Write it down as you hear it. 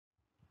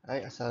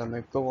Hai,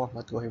 Assalamualaikum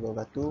warahmatullahi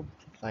wabarakatuh.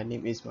 My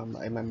name is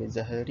Muhammad Aiman bin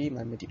Zahari.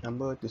 My metric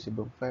number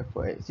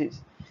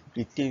 275486.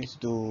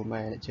 Greetings to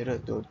my lecturer,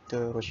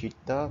 Dr.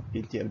 Roshita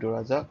binti Abdul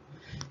Razak.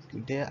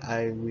 Today,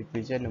 I will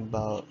present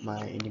about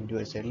my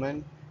individual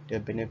assignment,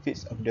 the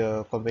benefits of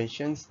the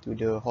conventions to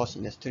the horse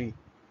industry.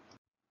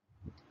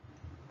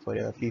 For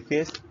the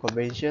preface,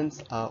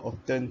 conventions are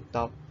often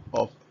thought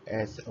of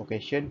as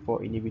occasion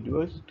for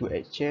individuals to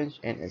exchange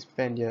and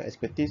expand their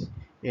expertise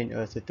in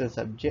a certain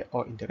subject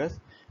or interest,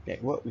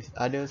 network with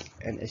others,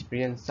 and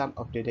experience some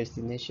of the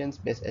destination's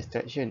best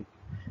attraction.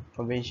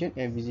 Convention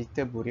and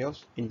visitor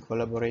bureaus, in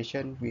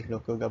collaboration with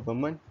local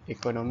government,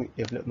 economic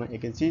development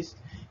agencies,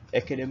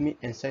 academic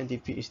and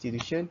scientific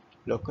institutions,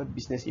 local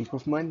business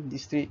improvement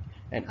district,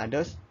 and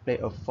others, play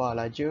a far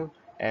larger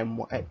and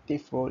more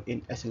active role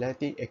in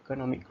accelerating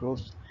economic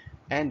growth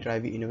and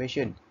driving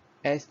innovation.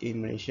 As in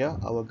Malaysia,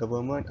 our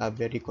government are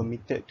very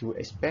committed to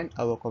expand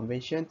our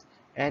conventions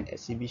and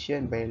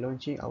exhibition by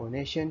launching our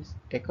nation's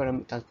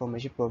economic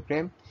transformation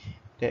program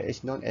that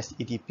is known as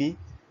EDP,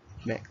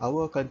 make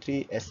our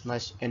country as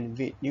much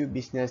envied new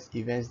business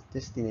events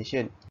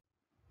destination.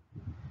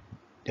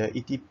 The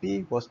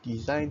ETP was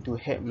designed to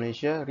help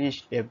Malaysia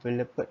reach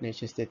developed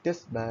nation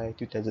status by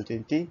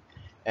 2020,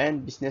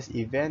 and business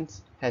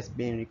events has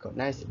been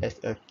recognized as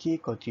a key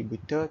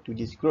contributor to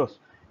this growth,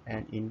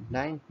 and in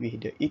line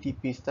with the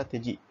ETP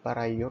strategic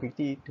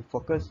priority to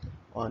focus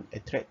on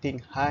attracting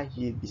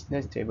high-yield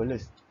business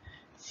travelers.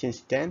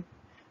 Since then,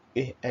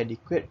 with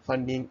adequate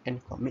funding and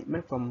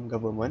commitment from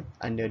government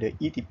under the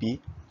ETP,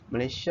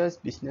 Malaysia's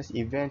business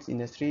events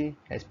industry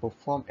has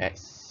performed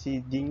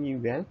exceedingly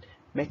well,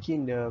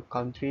 making the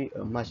country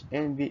a much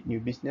envied new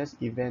business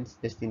events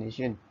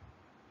destination.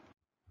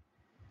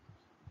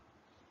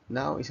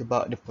 Now is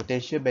about the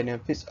potential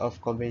benefits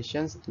of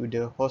conventions to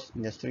the host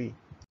industry.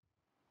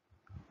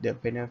 The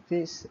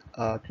benefits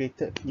are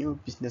created new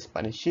business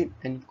partnership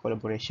and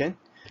collaboration.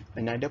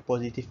 Another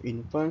positive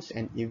influence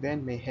an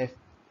event may have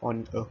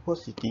on a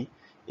host city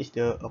is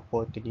the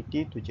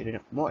opportunity to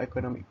generate more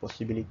economic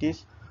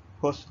possibilities.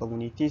 Host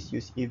communities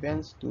use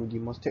events to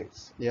demonstrate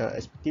their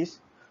expertise,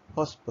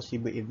 host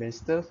possible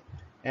investors,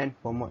 and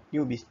promote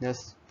new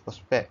business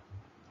prospects.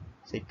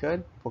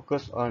 Second,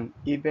 focus on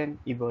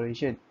event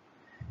evaluation.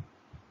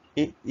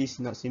 It is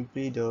not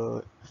simply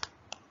the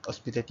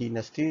hospitality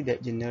industry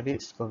that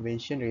generates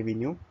convention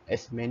revenue,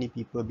 as many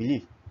people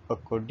believe.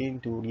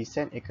 According to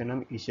recent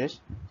economic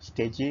research,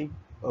 staging,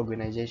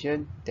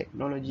 organization,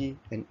 technology,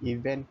 and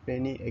event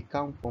planning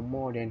account for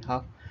more than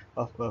half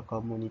of a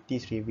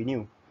community's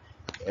revenue,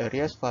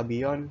 areas far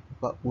beyond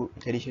what would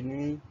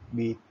traditionally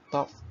be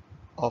thought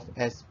of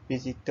as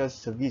visitor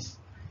service.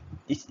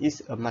 This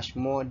is a much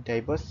more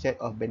diverse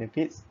set of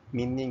benefits,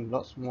 meaning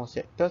lots more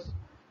sectors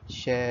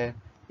share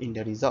in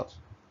the results.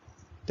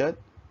 Third,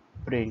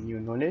 bring new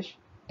knowledge,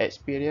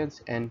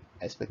 experience, and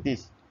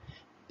expertise.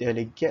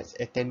 Delegates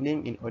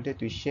attending in order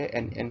to share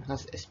and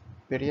enhance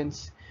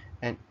experience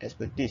and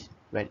expertise.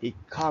 When it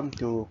comes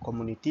to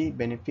community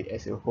benefit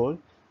as a whole,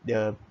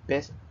 the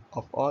best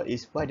of all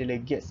is why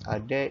delegates are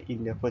there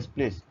in the first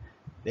place.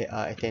 They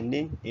are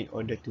attending in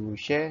order to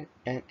share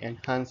and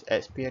enhance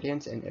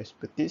experience and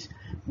expertise,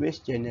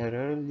 which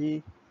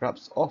generally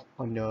rubs off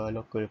on the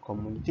local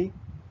community,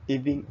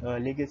 leaving a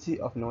legacy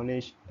of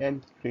knowledge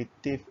and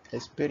creative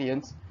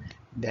experience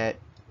that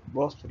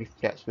both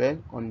reflects well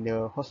on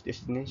the host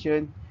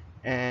destination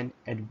and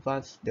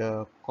advance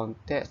the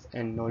context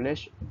and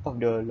knowledge of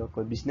the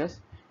local business,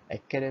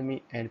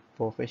 academic, and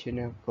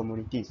professional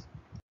communities.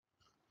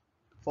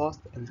 Fourth,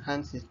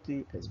 enhance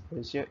city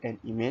exposure and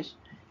image.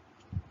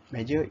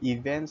 Major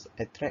events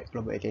attract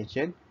global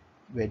attention,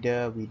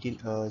 whether within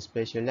a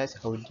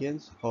specialized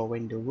audience or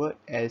when the world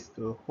as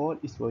a whole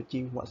is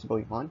watching what's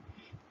going on.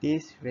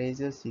 This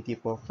raises city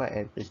profile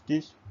and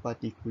prestige,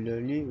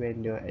 particularly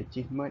when the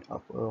achievement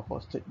of a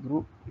hosted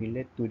group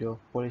relate to the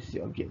policy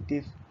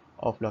objectives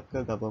of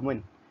local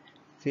government.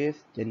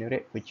 Fifth,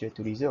 generate future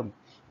tourism.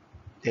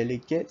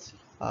 Delegates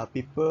are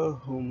people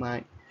who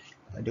might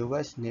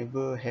otherwise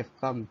never have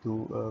come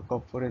to a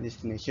conference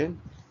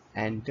destination,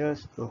 and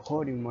thus a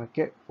whole new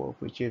market for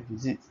future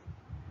visits.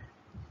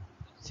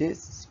 Six,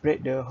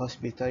 spread the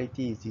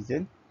hospitality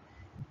season.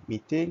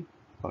 Meeting,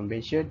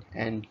 convention,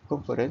 and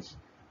conference,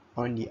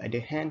 on the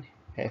other hand,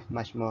 have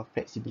much more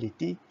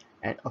flexibility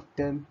and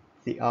often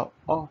throughout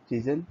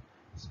off-season,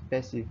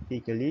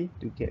 specifically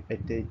to get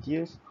better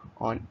deals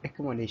on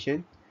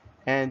accommodation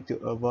and to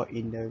avoid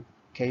in the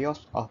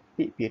chaos of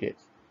peak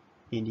periods.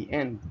 In the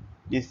end,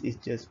 this is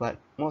just what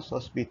most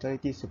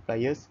hospitality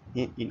suppliers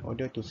need in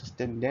order to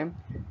sustain them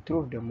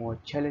through the more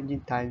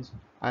challenging times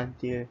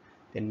until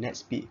the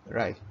next peak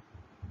arrives.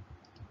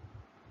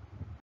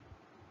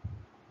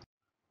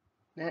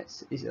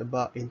 Next is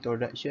about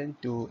introduction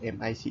to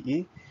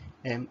MICE.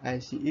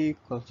 MICE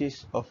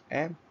consists of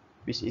M,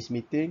 which is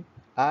meeting,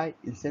 I,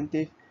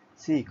 incentive,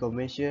 C,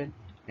 convention,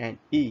 and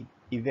E,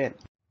 event.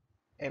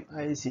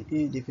 MICE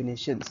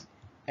definitions.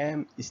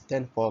 M is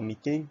stand for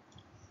meeting,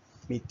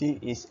 Meeting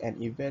is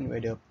an event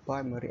where the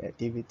primary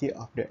activity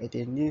of the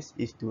attendees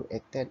is to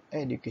attend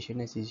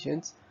educational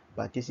sessions,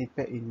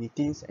 participate in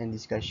meetings and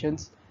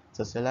discussions,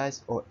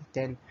 socialize, or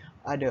attend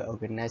other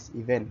organized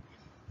events.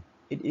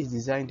 It is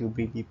designed to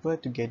bring people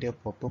together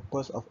for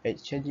purpose of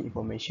exchanging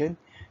information.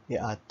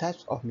 There are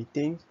types of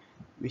meetings,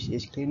 which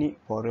is clinic,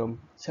 forum,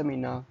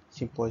 seminar,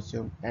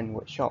 symposium, and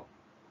workshop.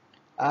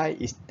 I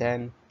is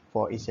stand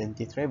for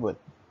incentive travel,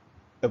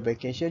 a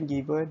vacation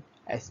given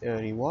as a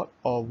reward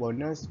or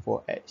bonus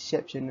for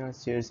exceptional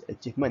sales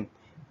achievement.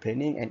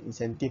 Planning and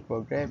incentive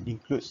program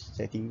includes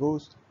setting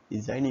goals,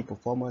 designing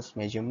performance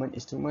measurement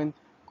instruments,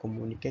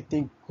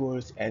 communicating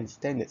goals and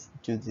standards,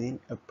 choosing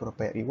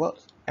appropriate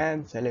rewards,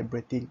 and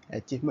celebrating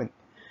achievement.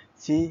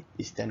 C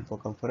is stand for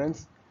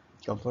conference.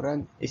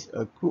 Conference is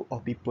a group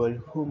of people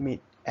who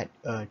meet at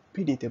a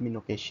predetermined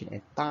location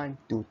and time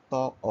to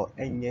talk or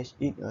engage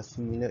in a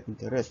similar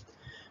interest.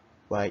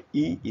 While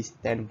E is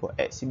stand for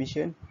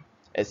exhibition.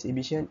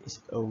 Exhibition is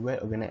a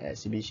well-organized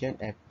exhibition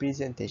and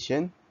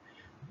presentation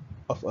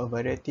of a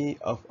variety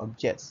of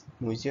objects.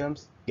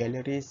 Museums,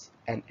 galleries,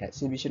 and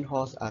exhibition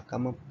halls are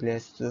common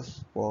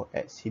places for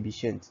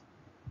exhibitions.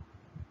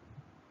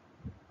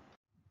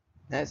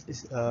 Next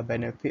is a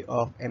benefit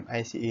of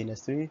MICE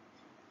industry.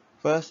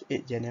 First,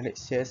 it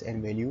generates sales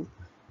and value.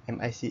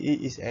 MICE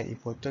is an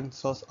important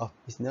source of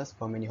business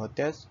for many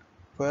hotels.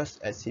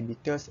 First,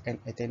 exhibitors and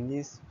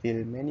attendees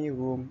fill many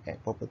rooms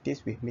at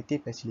properties with meeting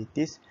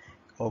facilities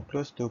or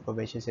close to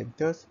convention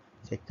centers.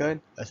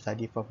 Second, a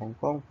study from Hong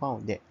Kong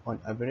found that on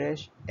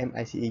average,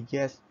 MICE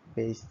guests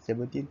pay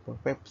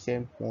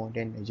 17.5% more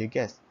than leisure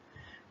guests.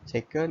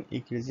 Second,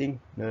 increasing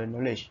the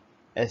knowledge.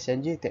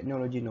 Exchanging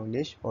technology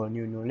knowledge or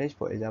new knowledge,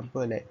 for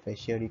example, like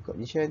facial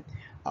recognition,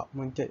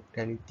 augmented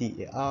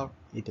reality AR,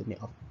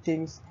 Internet of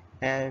Things,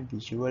 and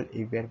visual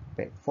event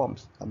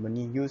platforms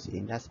commonly used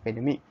in last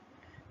pandemic.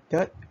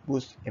 Third,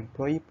 boost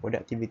employee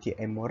productivity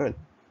and morale.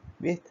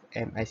 With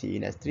MIC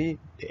industry,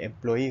 the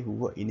employee who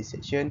work in this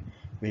section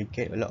will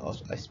get a lot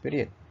of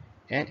experience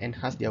and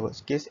enhance their work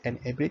skills and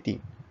ability.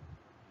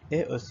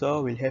 They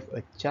also will have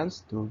a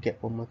chance to get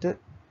promoted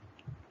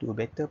to a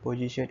better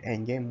position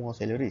and gain more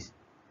salaries.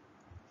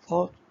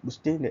 Fourth,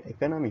 boosting the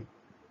economy.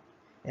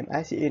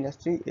 MIC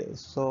industry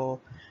is also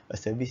a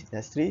service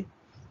industry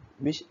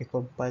which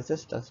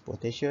encompasses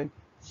transportation,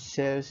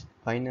 sales,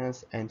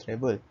 finance, and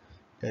travel.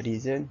 The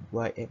reason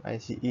why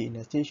MICE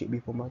industry should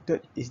be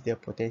promoted is the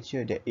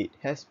potential that it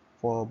has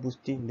for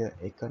boosting the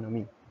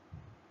economy.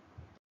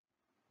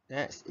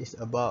 Next is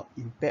about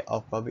impact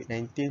of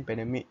COVID-19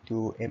 pandemic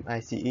to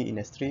MICE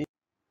industry.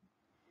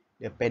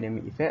 The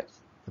pandemic effects.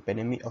 The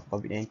pandemic of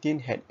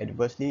COVID-19 had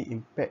adversely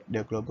impacted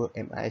the global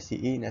MICE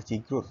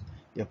industry growth.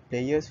 The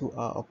players who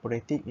are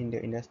operating in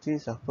the industry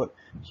suffered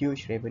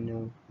huge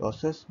revenue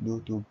losses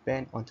due to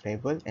ban on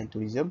travel and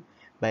tourism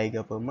by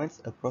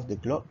governments across the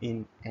globe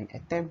in an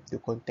attempt to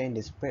contain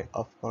the spread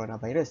of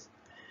coronavirus.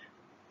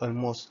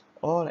 Almost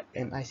all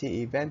MICE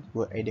events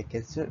were either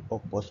cancelled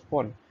or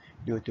postponed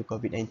due to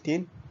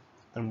COVID-19.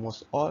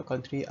 Almost all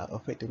countries are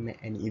afraid to make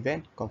any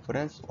event,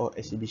 conference, or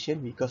exhibition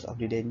because of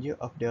the danger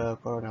of the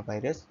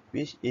coronavirus,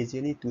 which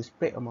easily to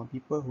spread among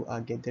people who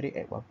are gathering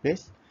at one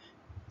place.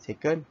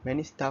 Second,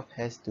 many staff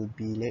has to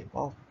be laid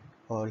off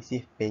or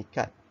receive pay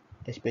cut,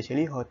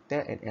 especially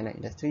hotel and airline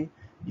industry,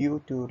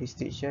 due to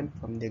restriction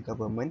from the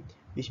government,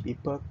 which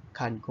people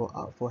can't go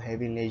out for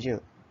having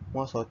leisure.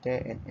 Most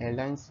hotel and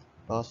airlines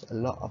lost a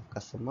lot of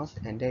customers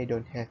and they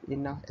don't have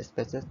enough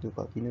expenses to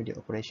continue their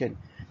operation.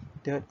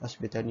 Third,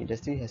 hospitality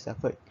industry has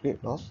suffered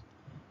great loss.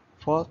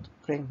 Fourth,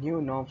 create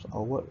new norms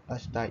of work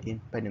lifestyle in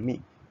pandemic.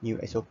 New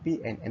SOP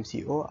and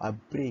MCO are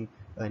bring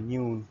a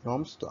new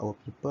norms to our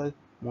people.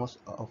 Most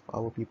of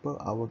our people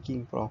are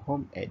working from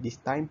home at this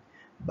time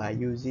by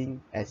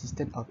using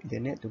assistance of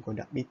internet to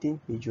conduct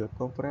meeting, video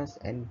conference,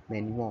 and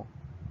many more.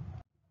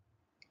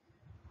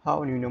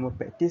 How new normal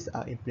practice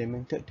are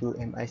implemented to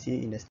MICE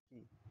industry?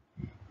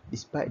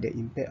 Despite the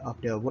impact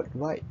of the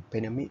worldwide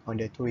pandemic on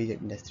the tourism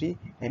industry,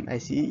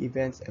 MICE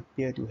events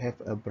appear to have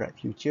a bright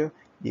future.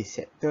 This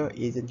sector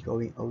isn't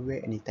going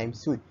away anytime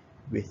soon,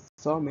 with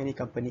so many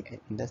companies and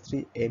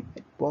industry aim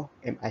at both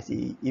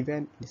MICE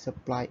event in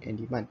supply and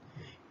demand.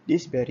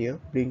 This barrier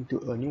brings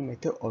to a new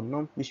method or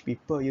norm which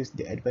people use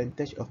the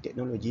advantage of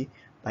technology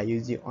by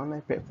using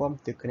online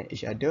platforms to connect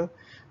each other,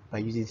 by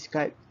using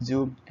Skype,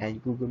 Zoom,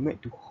 and Google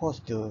Meet to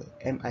host the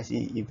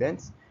MICE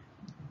events.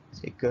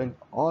 Second,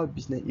 all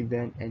business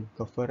events and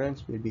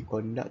conferences will be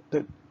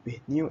conducted with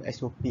new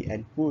SOP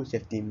and full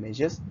safety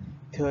measures.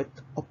 Third,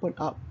 open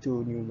up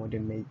to new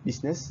modern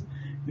business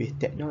with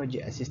technology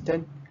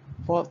assistance.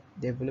 Fourth,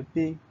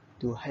 developing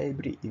to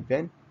hybrid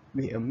event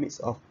with a mix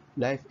of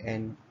live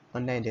and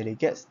online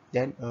delegates,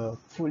 then a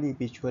fully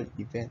virtual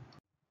event.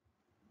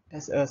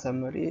 As a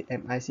summary,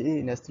 MICE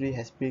industry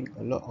has bring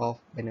a lot of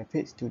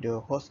benefits to the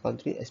host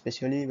country,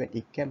 especially when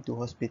it came to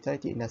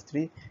hospitality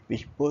industry,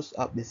 which boosts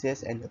up the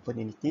sales and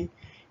opportunity.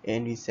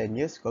 In recent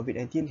years,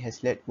 COVID-19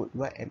 has led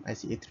worldwide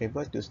MICE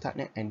travel to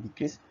stagnate and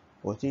decrease.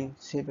 posing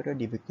several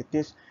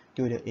difficulties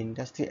to the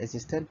industry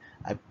existence.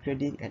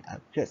 Upgrading and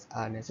upgrades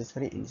are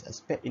necessary in this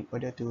aspect in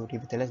order to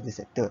revitalize the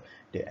sector.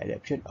 The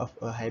adoption of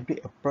a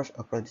hybrid approach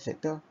across the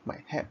sector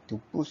might help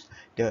to boost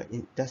the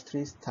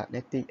industry's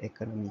stagnating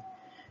economy.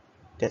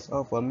 That's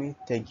all for me.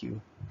 Thank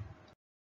you.